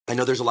I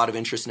know there's a lot of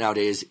interest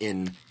nowadays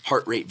in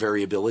heart rate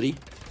variability.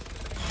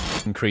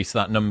 Increase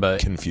that number.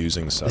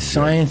 Confusing subject. The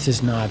science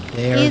is not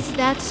there. Is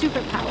that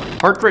superpower?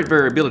 Heart rate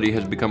variability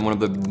has become one of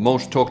the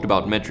most talked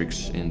about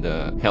metrics in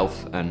the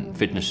health and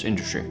fitness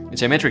industry.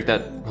 It's a metric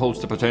that holds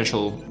the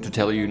potential to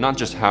tell you not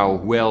just how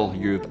well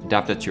you've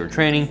adapted to your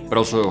training, but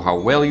also how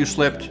well you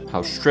slept,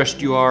 how stressed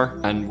you are,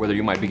 and whether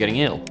you might be getting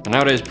ill. And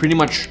nowadays, pretty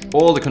much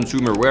all the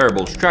consumer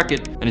wearables track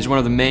it, and it's one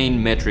of the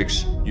main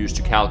metrics used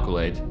to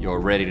calculate your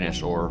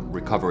readiness or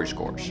recovery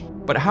scores.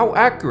 But how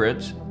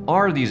accurate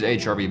are these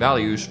HRV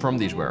values from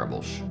these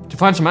wearables? To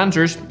find some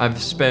answers,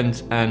 I've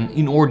spent an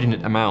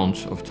inordinate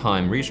amount of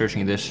time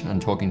researching this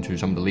and talking to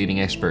some of the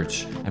leading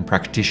experts and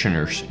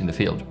practitioners in the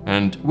field.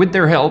 And with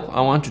their help, I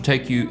want to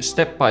take you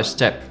step by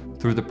step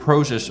through the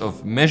process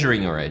of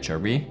measuring your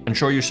HRV and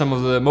show you some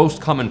of the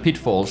most common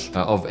pitfalls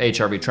of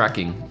HRV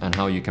tracking and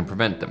how you can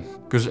prevent them.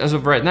 Because as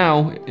of right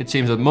now, it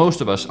seems that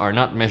most of us are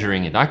not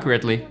measuring it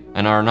accurately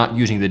and are not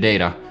using the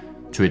data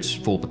to its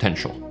full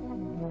potential.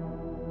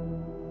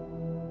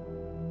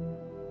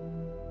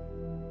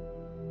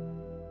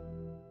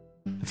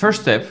 The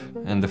first step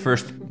and the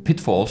first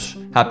pitfalls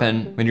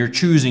happen when you're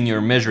choosing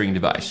your measuring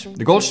device.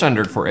 The gold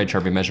standard for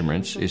HRV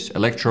measurements is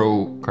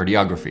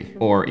electrocardiography,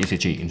 or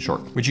ECG in short,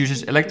 which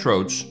uses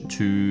electrodes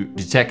to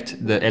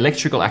detect the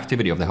electrical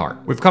activity of the heart.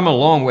 We've come a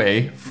long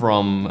way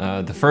from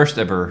the first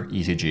ever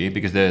ECG,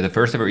 because the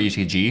first ever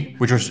ECG,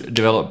 which was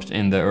developed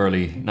in the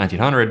early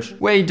 1900s,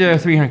 weighed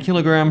 300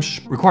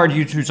 kilograms, required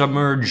you to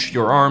submerge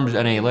your arms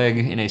and a leg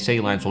in a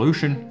saline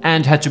solution,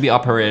 and had to be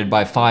operated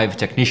by 5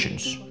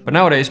 technicians. But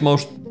nowadays,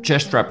 most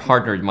chest strap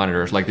heart rate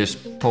monitors like this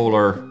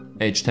Polar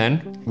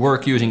H10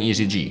 work using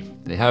ECG.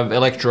 They have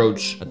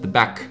electrodes at the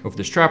back of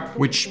the strap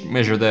which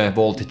measure the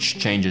voltage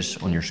changes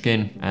on your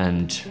skin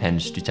and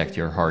hence detect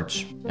your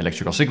heart's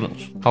electrical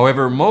signals.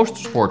 However, most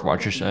sport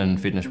watches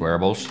and fitness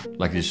wearables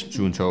like this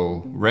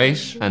Suunto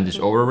Race and this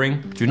Oura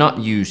Ring do not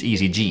use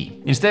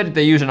ECG. Instead,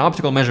 they use an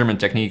optical measurement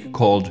technique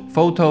called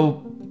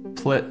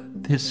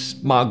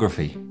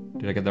photoplethysmography.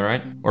 Did I get that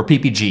right? Or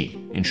PPG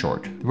in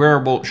short. The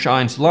wearable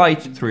shines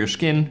light through your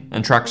skin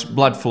and tracks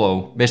blood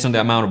flow based on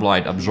the amount of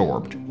light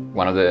absorbed.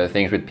 One of the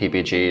things with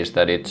PPG is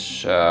that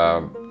it's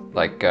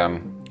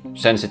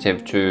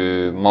sensitive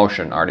to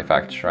motion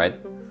artifacts, right?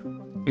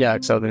 Yeah,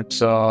 exactly.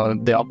 So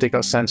the optical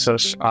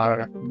sensors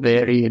are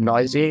very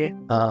noisy,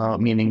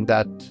 meaning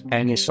that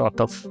any sort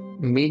of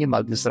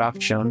minimal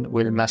disruption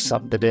will mess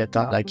up the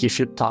data. Like if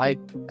you type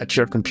at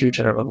your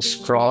computer or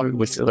scroll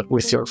with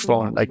your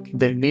phone, like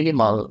the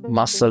minimal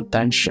muscle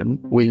tension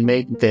will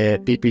make the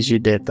PPG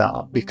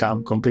data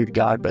become complete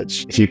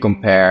garbage. If you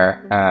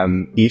compare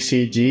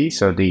ECG,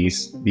 so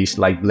these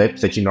like blips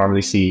that you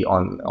normally see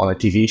on a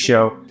TV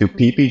show, to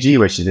PPG,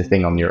 which is the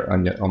thing on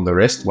the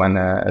wrist when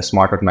a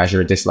smartwatch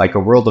measures, it's like a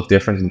world of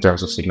difference in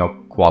terms of signal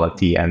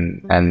quality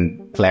and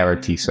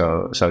clarity,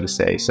 so to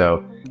say.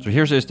 So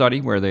here's a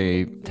study where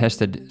they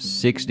tested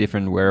 6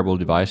 different wearable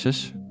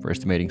devices for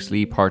estimating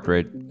sleep, heart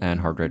rate, and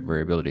heart rate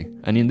variability.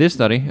 And in this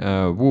study,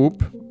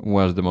 Whoop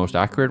was the most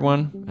accurate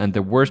one, and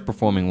the worst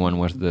performing one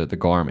was the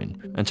Garmin.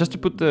 And just to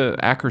put the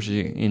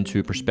accuracy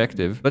into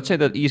perspective, let's say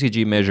that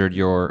ECG measured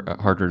your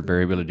heart rate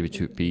variability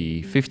to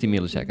be 50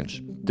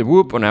 milliseconds. The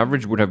Whoop on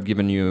average would have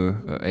given you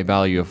a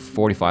value of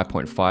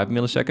 45.5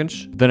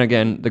 milliseconds. Then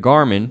again, the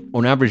Garmin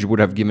on average would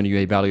have given you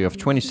a value of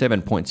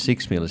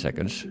 27.6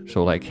 milliseconds,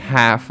 so like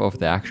half of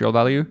the actual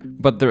value.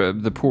 But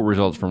the poor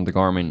results from the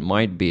Garmin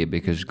might be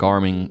because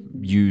Garmin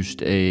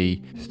used a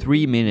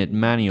 3-minute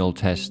manual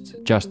test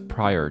just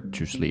prior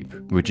to sleep,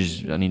 which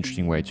is an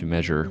interesting way to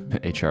measure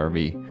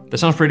HRV. That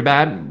sounds pretty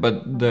bad,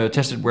 but the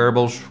tested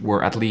wearables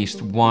were at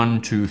least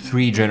 1 to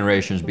 3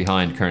 generations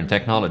behind current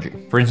technology.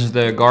 For instance,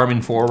 the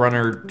Garmin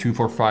Forerunner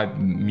 245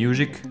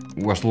 Music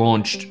was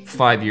launched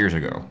 5 years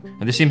ago.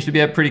 And this seems to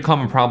be a pretty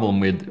common problem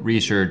with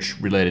research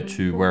related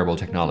to wearable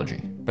technology.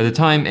 By the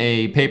time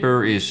a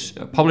paper is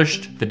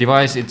published, the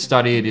device it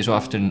studied is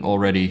often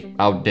already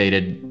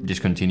outdated,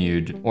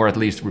 discontinued, or at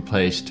least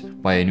replaced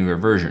by a newer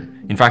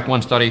version. In fact,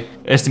 one study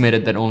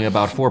estimated that only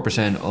about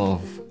 4%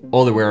 of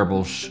all the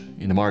wearables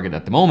in the market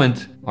at the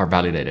moment are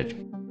validated.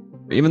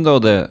 Even though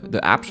the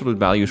absolute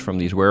values from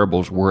these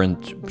wearables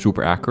weren't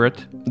super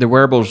accurate, the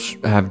wearables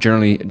have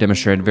generally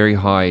demonstrated very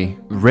high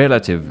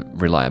relative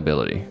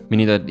reliability,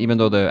 meaning that even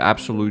though the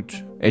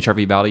absolute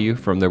HRV value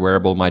from the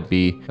wearable might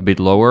be a bit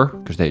lower,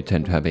 because they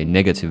tend to have a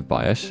negative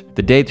bias,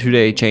 the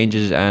day-to-day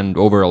changes and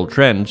overall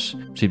trends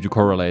seem to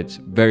correlate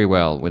very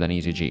well with an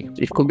ECG.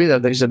 It could be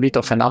that there is a bit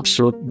of an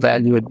absolute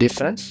value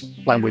difference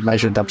when we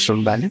measure the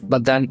absolute value,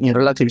 but then in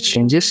relative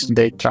changes,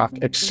 they track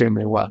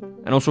extremely well.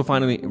 And also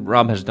finally,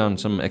 Rob has done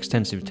some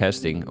extensive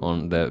testing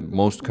on the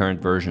most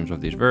current versions of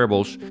these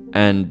wearables,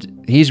 and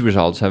his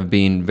results have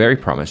been very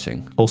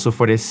promising. Also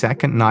for this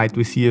second night,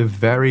 we see a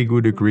very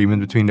good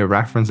agreement between the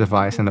reference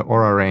device and the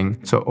Oura Ring.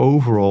 So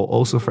overall,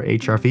 also for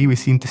HRV, we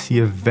seem to see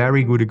a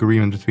very good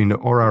agreement between the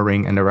Oura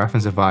Ring and the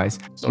reference device.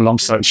 So long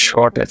story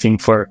short, I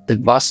think for the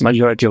vast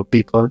majority of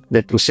people,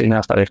 the two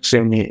signals are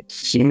extremely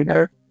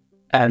similar.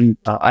 And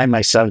I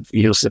myself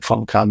use the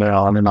phone camera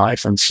on an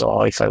iPhone,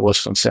 so if I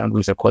was concerned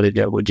with the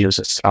quality, I would use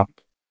a strap.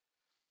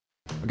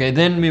 Okay,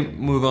 then we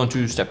move on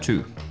to step 2,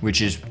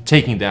 which is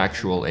taking the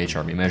actual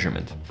HRV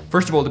measurement.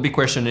 First of all, the big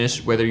question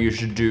is whether you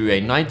should do a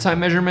nighttime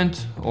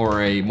measurement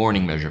or a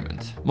morning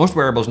measurement. Most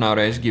wearables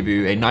nowadays give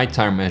you a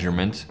nighttime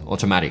measurement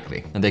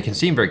automatically, and they can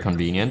seem very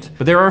convenient,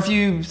 but there are a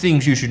few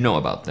things you should know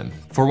about them.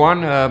 For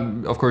one,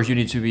 of course, you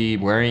need to be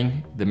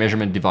wearing the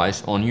measurement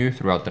device on you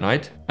throughout the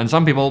night, and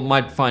some people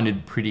might find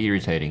it pretty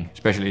irritating,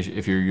 especially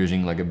if you're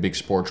using like a big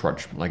sports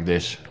watch like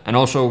this. And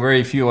also,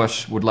 very few of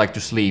us would like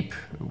to sleep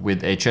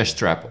with a chest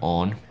strap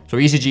on. So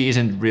ECG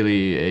isn't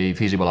really a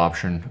feasible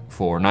option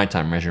for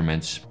nighttime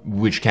measurements,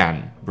 which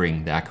can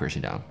bring the accuracy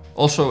down.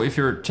 Also, if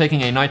you're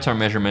taking a nighttime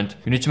measurement,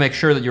 you need to make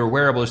sure that your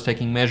wearable is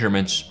taking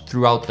measurements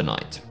throughout the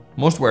night.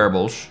 Most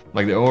wearables,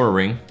 like the Oura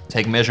Ring,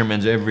 take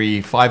measurements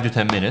every 5 to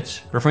 10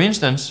 minutes. But for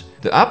instance,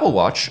 the Apple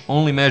Watch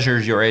only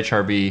measures your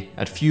HRV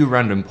at few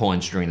random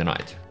points during the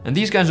night. And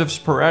these kinds of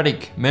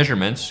sporadic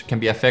measurements can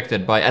be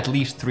affected by at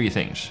least 3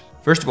 things.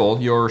 First of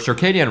all, your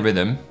circadian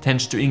rhythm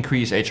tends to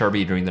increase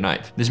HRV during the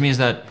night. This means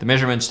that the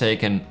measurements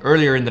taken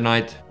earlier in the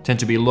night tend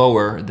to be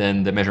lower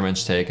than the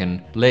measurements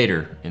taken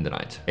later in the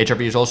night.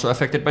 HRV is also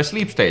affected by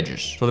sleep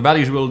stages. So the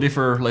values will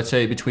differ, let's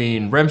say,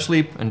 between REM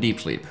sleep and deep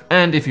sleep.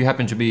 And if you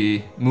happen to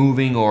be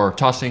moving or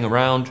tossing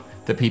around,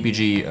 the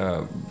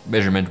PPG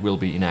measurement will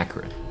be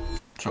inaccurate.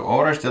 So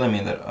Oura is telling me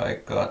that I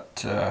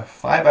got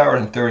 5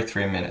 hours and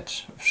 33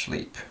 minutes of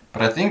sleep.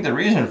 But I think the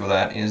reason for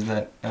that is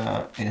that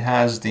it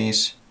has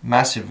these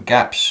massive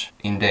gaps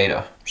in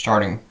data,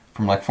 starting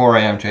from like 4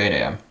 a.m. to 8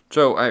 a.m.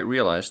 So I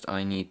realized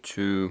I need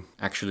to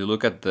actually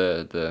look at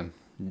the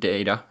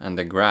data and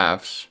the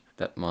graphs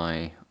that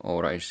my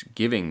Oura is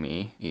giving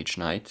me each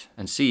night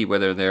and see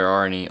whether there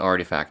are any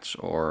artifacts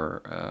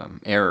or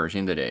errors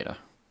in the data.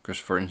 Because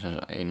for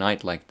instance, a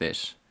night like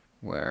this,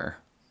 where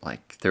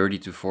like 30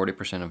 to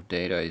 40% of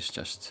data is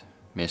just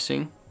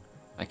missing,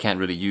 I can't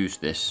really use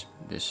this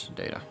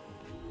data.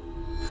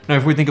 Now,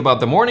 if we think about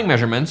the morning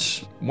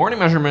measurements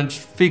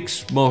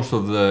fix most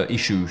of the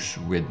issues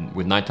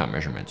with nighttime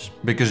measurements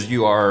because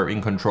you are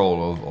in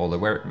control of all the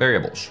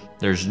variables.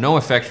 There's no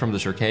effect from the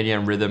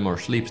circadian rhythm or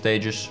sleep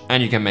stages,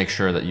 and you can make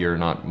sure that you're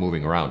not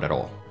moving around at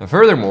all. And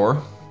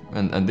furthermore,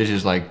 and this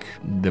is like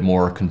the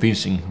more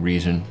convincing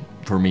reason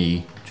for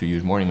me to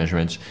use morning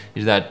measurements,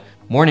 is that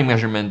morning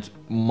measurement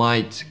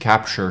might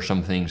capture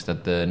some things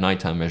that the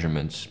nighttime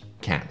measurements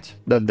can't.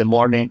 That the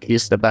morning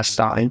is the best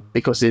time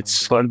because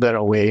it's further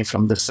away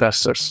from the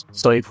stressors.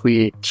 So if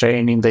we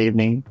train in the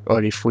evening,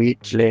 or if we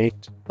eat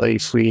late, or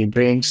if we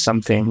drink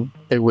something,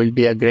 there will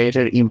be a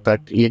greater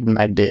impact in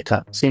my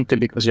data, simply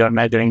because you are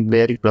measuring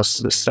very close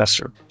to the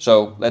stressor.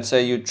 So let's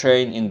say you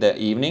train in the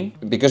evening.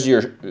 Because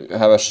you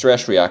have a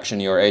stress reaction,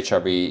 your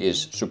HRV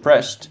is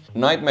suppressed.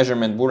 Night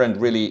measurement wouldn't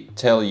really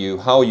tell you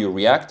how you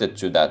reacted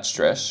to that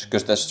stress,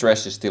 because the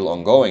stress is still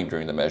ongoing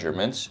during the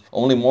measurements.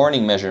 Only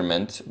morning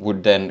measurement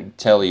would then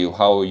tell you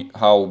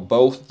how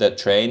both the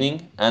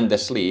training and the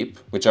sleep,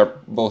 which are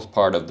both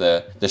part of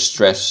the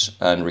stress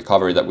and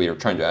recovery that we are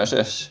trying to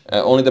assess,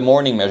 only the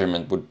morning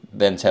measurement would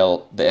then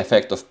tell the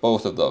effect of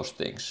both of those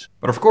things.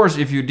 But of course,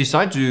 if you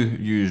decide to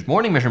use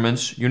morning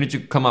measurements, you need to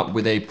come up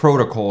with a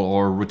protocol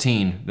or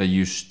routine that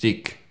you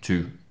stick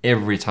to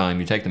every time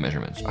you take the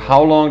measurements.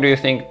 How long do you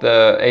think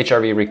the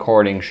HRV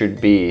recording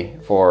should be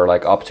for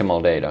like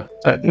optimal data?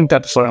 I think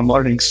that for a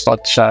morning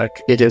spot check,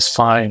 it is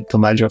fine to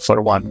measure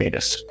for 1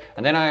 minute.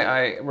 And then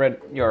I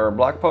read your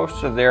blog post,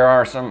 so there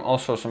are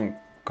also some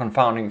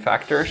confounding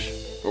factors.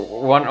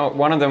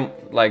 One of them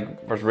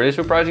like was really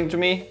surprising to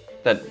me,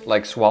 that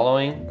like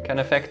swallowing can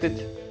affect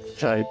it.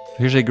 Right.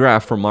 Here's a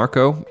graph from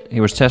Marco. He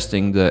was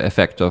testing the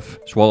effect of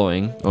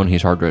swallowing on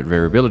his heart rate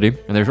variability,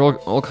 and there's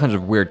all kinds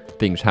of weird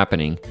things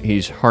happening.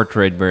 His heart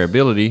rate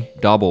variability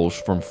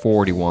doubles from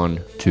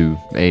 41 to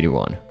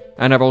 81.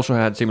 And I've also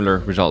had similar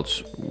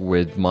results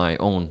with my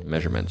own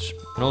measurements.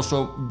 And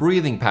also,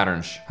 breathing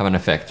patterns have an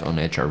effect on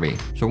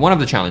HRV. So one of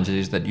the challenges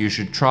is that you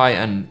should try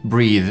and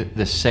breathe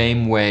the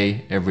same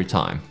way every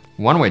time.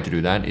 One way to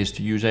do that is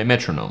to use a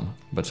metronome,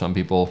 but some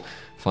people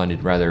find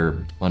it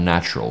rather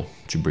unnatural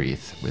to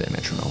breathe with a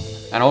metronome.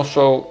 And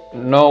also,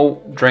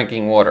 no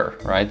drinking water,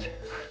 right?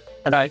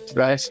 Right.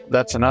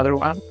 That's another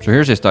one. So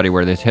here's a study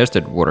where they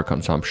tested water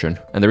consumption,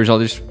 and the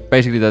result is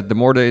basically that the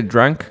more they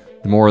drank,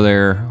 the more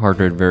their heart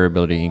rate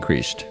variability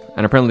increased.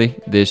 And apparently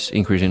this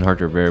increase in heart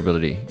rate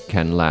variability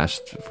can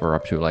last for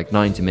up to like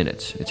 90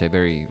 minutes. It's a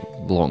very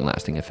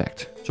long-lasting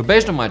effect. So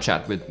based on my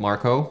chat with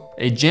Marco,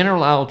 a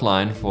general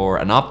outline for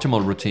an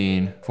optimal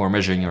routine for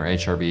measuring your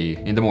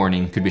HRV in the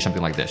morning could be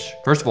something like this.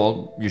 First of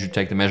all, you should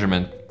take the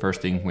measurement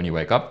first thing when you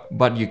wake up,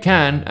 but you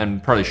can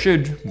and probably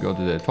should go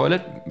to the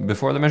toilet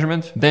before the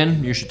measurement.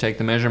 Then you should take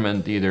the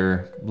measurement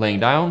either laying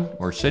down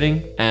or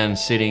sitting, and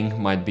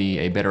sitting might be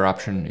a better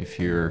option if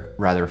you're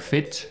rather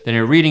fit. Then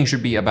your reading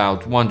should be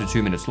about 1 to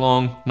 2 minutes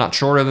long, not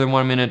shorter than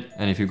 1 minute,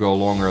 and if you go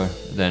longer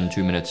than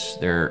 2 minutes,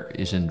 there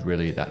isn't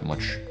really that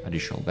much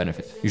additional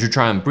benefit. You should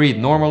try and breathe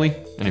normally,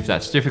 and if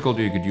that's difficult,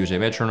 you could use a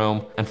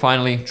metronome. And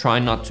finally, try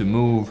not to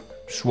move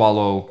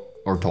swallow,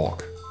 or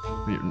talk.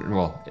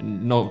 Well,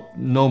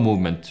 no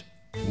movement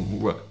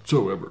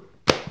whatsoever.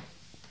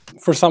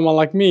 For someone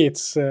like me,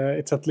 it's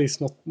at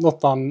least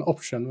not an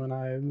option. When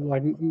I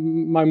like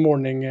my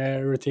morning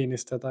routine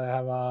is that I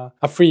have a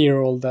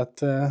 3-year-old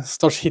that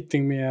starts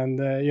hitting me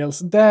and yells,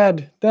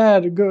 "Dad,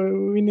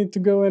 go! We need to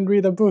go and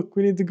read a book.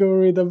 We need to go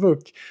read a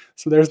book."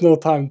 So there's no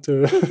time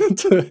to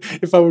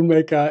if I would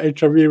make a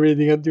HRV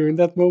reading during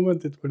that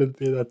moment, it wouldn't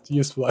be that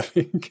useful, I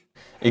think.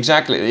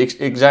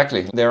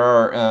 Exactly. There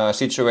are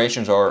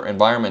situations or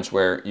environments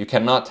where you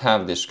cannot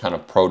have this kind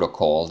of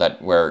protocol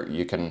where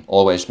you can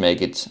always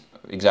make it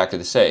exactly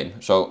the same.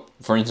 So,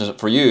 for instance,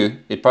 for you,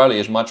 it probably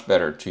is much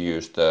better to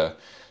use the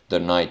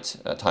night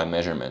time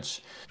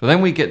measurements. So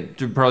then we get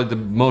to probably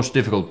the most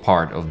difficult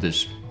part of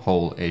this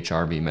whole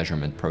HRV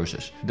measurement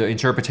process, the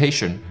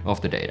interpretation of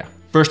the data.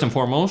 First and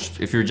foremost,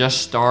 if you're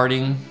just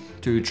starting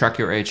to track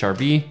your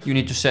HRV, you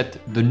need to set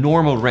the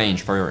normal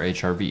range for your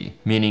HRV,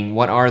 meaning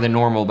what are the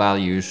normal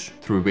values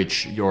through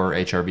which your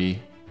HRV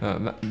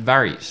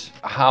varies.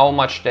 How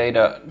much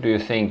data do you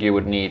think you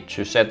would need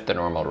to set the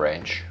normal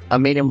range? A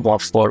minimum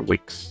of 4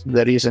 weeks.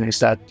 The reason is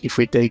that if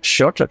we take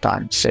shorter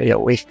time, say a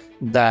week,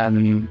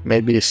 then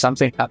maybe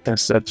something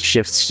happens that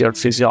shifts your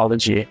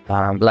physiology,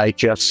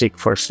 like you're sick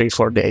for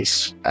 3-4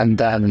 days. And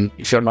then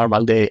if your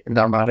normal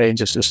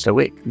range is just a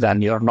week,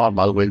 then your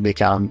normal will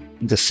become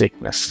the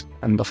sickness.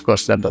 And of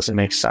course, that doesn't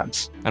make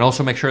sense. And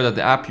also make sure that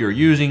the app you're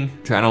using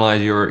to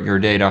analyze your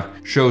data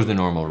shows the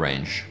normal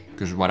range.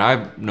 Because what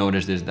I've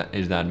noticed is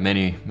that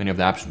many of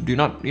the apps do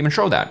not even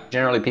show that.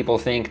 Generally, people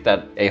think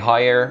that a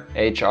higher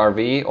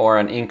HRV or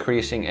an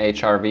increasing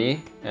HRV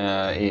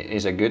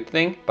is a good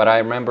thing. But I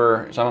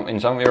remember in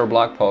some of your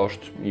blog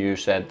posts, you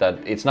said that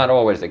it's not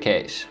always the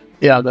case.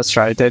 Yeah, that's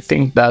right. I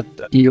think that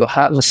you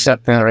have a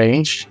certain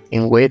range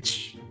in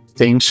which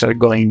things are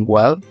going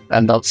well,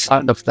 and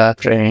outside of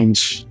that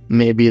range,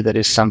 maybe there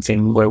is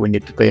something where we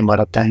need to pay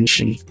more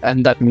attention.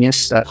 And that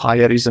means that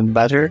higher isn't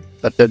better,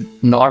 but the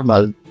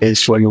normal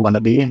is where you want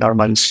to be.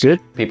 Normal is good.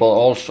 People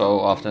also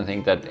often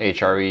think that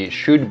HRV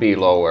should be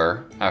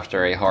lower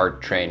after a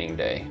hard training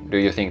day. Do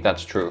you think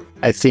that's true?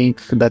 I think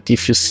that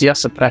if you see a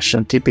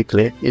suppression,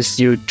 typically it's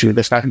due to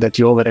the fact that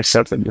you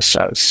overexerted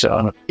yourself.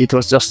 So it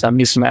was just a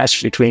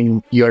mismatch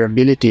between your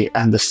ability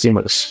and the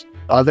stimulus.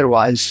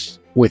 Otherwise,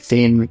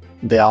 within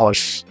the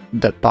hours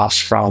that pass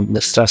from the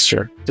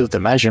stressor to the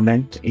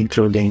measurement,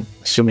 including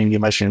assuming you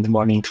measure in the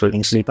morning,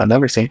 including sleep and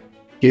everything,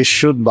 you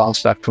should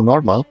bounce back to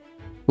normal,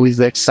 with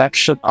the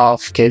exception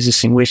of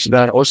cases in which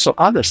there are also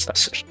other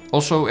stressors.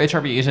 Also,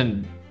 HRV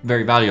isn't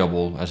very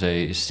valuable as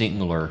a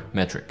singular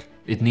metric.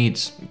 It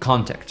needs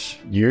context.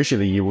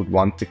 Usually you would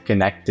want to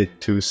connect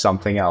it to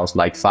something else,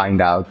 like find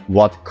out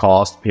what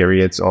caused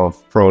periods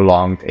of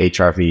prolonged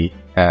HRV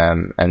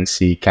and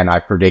see, can I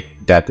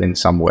predict that in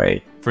some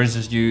way? For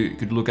instance, you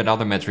could look at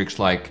other metrics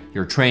like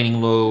your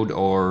training load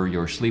or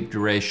your sleep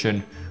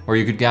duration, or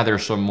you could gather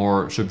some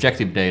more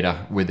subjective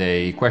data with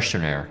a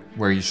questionnaire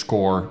where you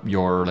score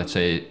your, let's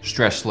say,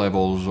 stress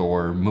levels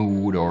or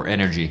mood or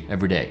energy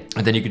every day.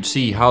 And then you could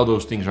see how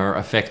those things are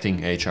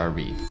affecting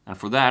HRV. And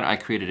for that, I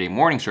created a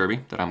morning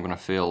survey that I'm going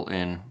to fill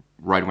in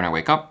right when I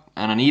wake up,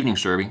 and an evening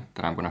survey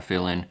that I'm going to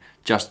fill in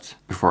just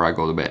before I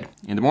go to bed.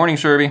 In the morning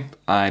survey,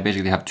 I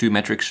basically have 2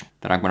 metrics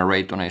that I'm going to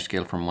rate on a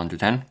scale from 1 to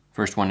 10.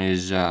 First one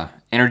is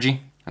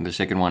energy, and the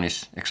second one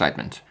is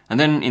excitement. And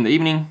then in the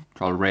evening,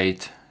 I'll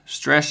rate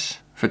stress,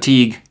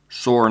 fatigue,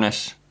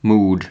 soreness,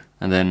 mood,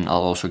 and then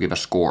I'll also give a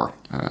score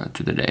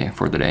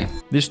for the day.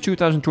 This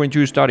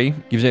 2022 study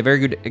gives a very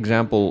good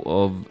example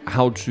of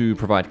how to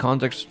provide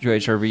context to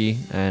HRV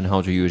and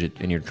how to use it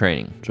in your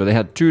training. So they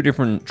had 2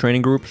 different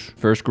training groups.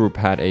 First group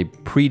had a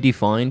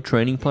predefined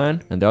training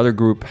plan, and the other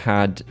group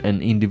had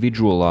an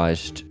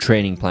individualized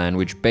training plan,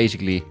 which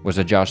basically was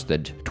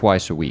adjusted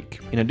twice a week.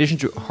 In addition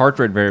to heart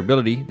rate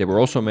variability, they were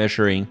also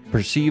measuring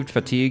perceived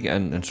fatigue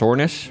and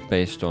soreness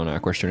based on a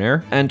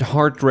questionnaire, and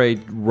heart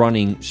rate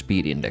running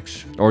speed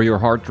index, or your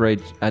heart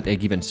rate at a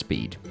given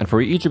speed. And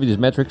for each of these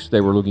metrics, they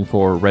were looking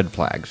for red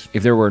flags.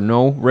 If there were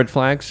no red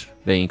flags,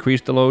 they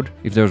increased the load.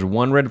 If there was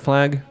 1 red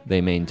flag, they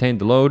maintained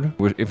the load.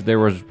 If there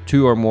was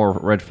 2 or more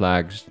red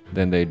flags,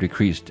 then they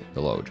decreased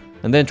the load.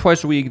 And then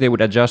twice a week, they would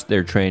adjust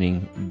their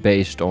training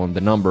based on the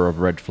number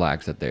of red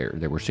flags that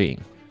they were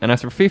seeing. And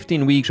after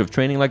 15 weeks of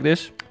training like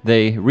this,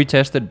 they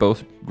retested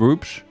both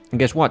groups. And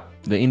guess what?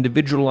 The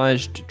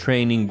individualized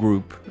training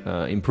group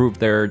improved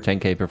their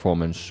 10K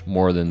performance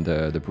more than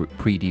the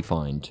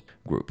predefined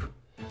group.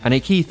 And a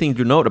key thing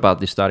to note about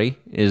this study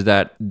is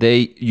that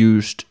they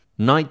used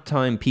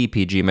nighttime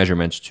PPG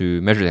measurements to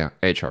measure the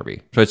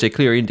HRV. So it's a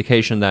clear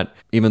indication that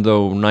even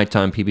though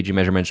nighttime PPG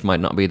measurements might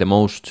not be the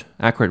most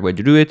accurate way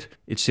to do it,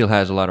 it still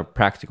has a lot of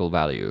practical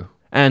value.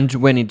 And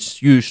when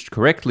it's used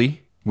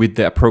correctly, with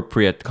the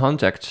appropriate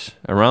context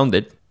around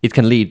it, it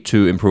can lead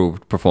to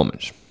improved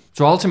performance.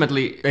 So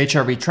ultimately,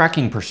 HRV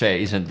tracking per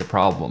se isn't the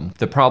problem.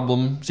 The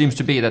problem seems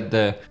to be that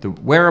the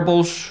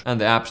wearables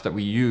and the apps that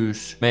we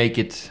use make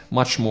it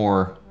much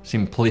more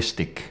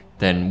simplistic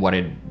than what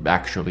it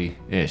actually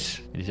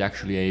is. It is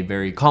actually a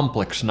very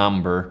complex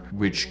number,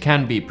 which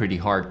can be pretty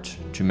hard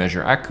to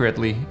measure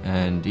accurately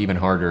and even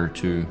harder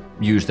to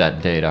use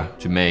that data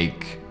to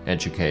make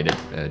educated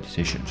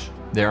decisions.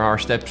 There are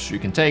steps you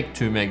can take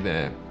to make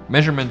the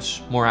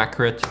measurements more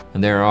accurate,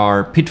 and there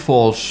are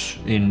pitfalls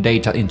in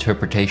data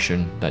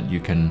interpretation that you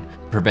can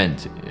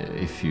prevent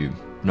if you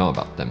know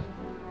about them.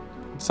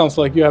 Sounds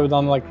like you have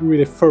done like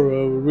really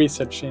thorough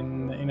research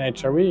in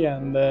HRV,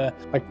 and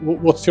like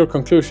what's your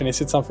conclusion? Is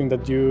it something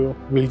that you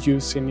will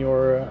use in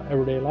your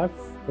everyday life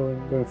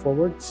going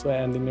forwards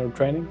and in your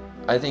training?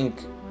 I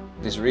think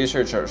this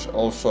research has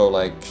also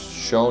like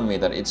shown me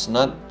that it's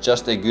not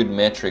just a good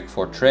metric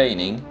for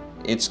training,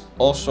 it's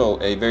also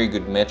a very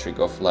good metric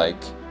of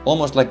like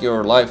almost like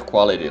your life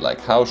quality, like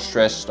how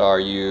stressed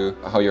are you,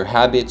 how your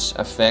habits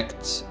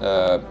affect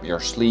your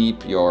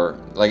sleep, your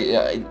like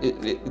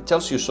it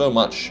tells you so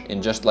much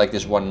in just like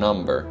this one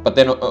number. But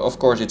then of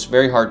course it's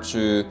very hard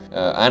to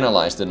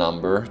analyze the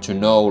number to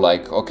know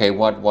like, okay,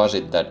 what was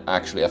it that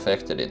actually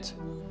affected it?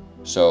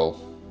 So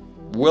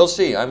we'll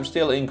see. I'm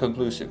still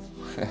inconclusive.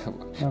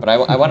 But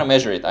I want to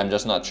measure it. I'm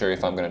just not sure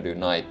if I'm going to do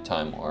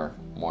nighttime or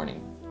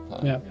morning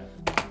time. Yeah.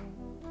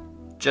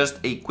 Just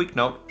a quick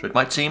note, so it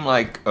might seem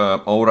like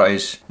Oura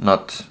is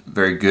not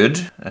very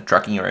good at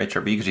tracking your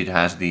HRV because it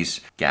has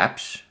these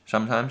gaps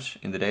sometimes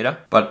in the data.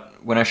 But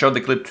when I showed the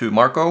clip to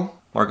Marco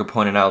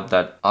pointed out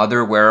that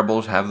other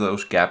wearables have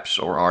those gaps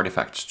or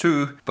artifacts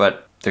too,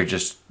 but they're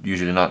just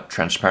usually not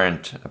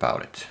transparent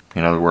about it.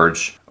 In other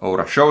words,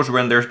 Oura shows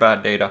when there's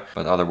bad data,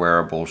 but other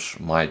wearables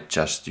might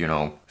just,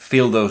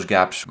 fill those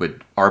gaps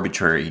with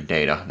arbitrary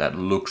data that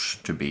looks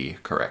to be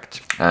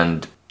correct.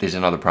 And this is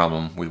another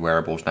problem with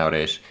wearables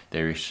nowadays.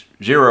 There is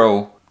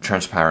zero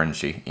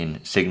transparency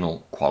in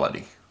signal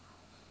quality.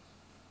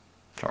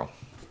 So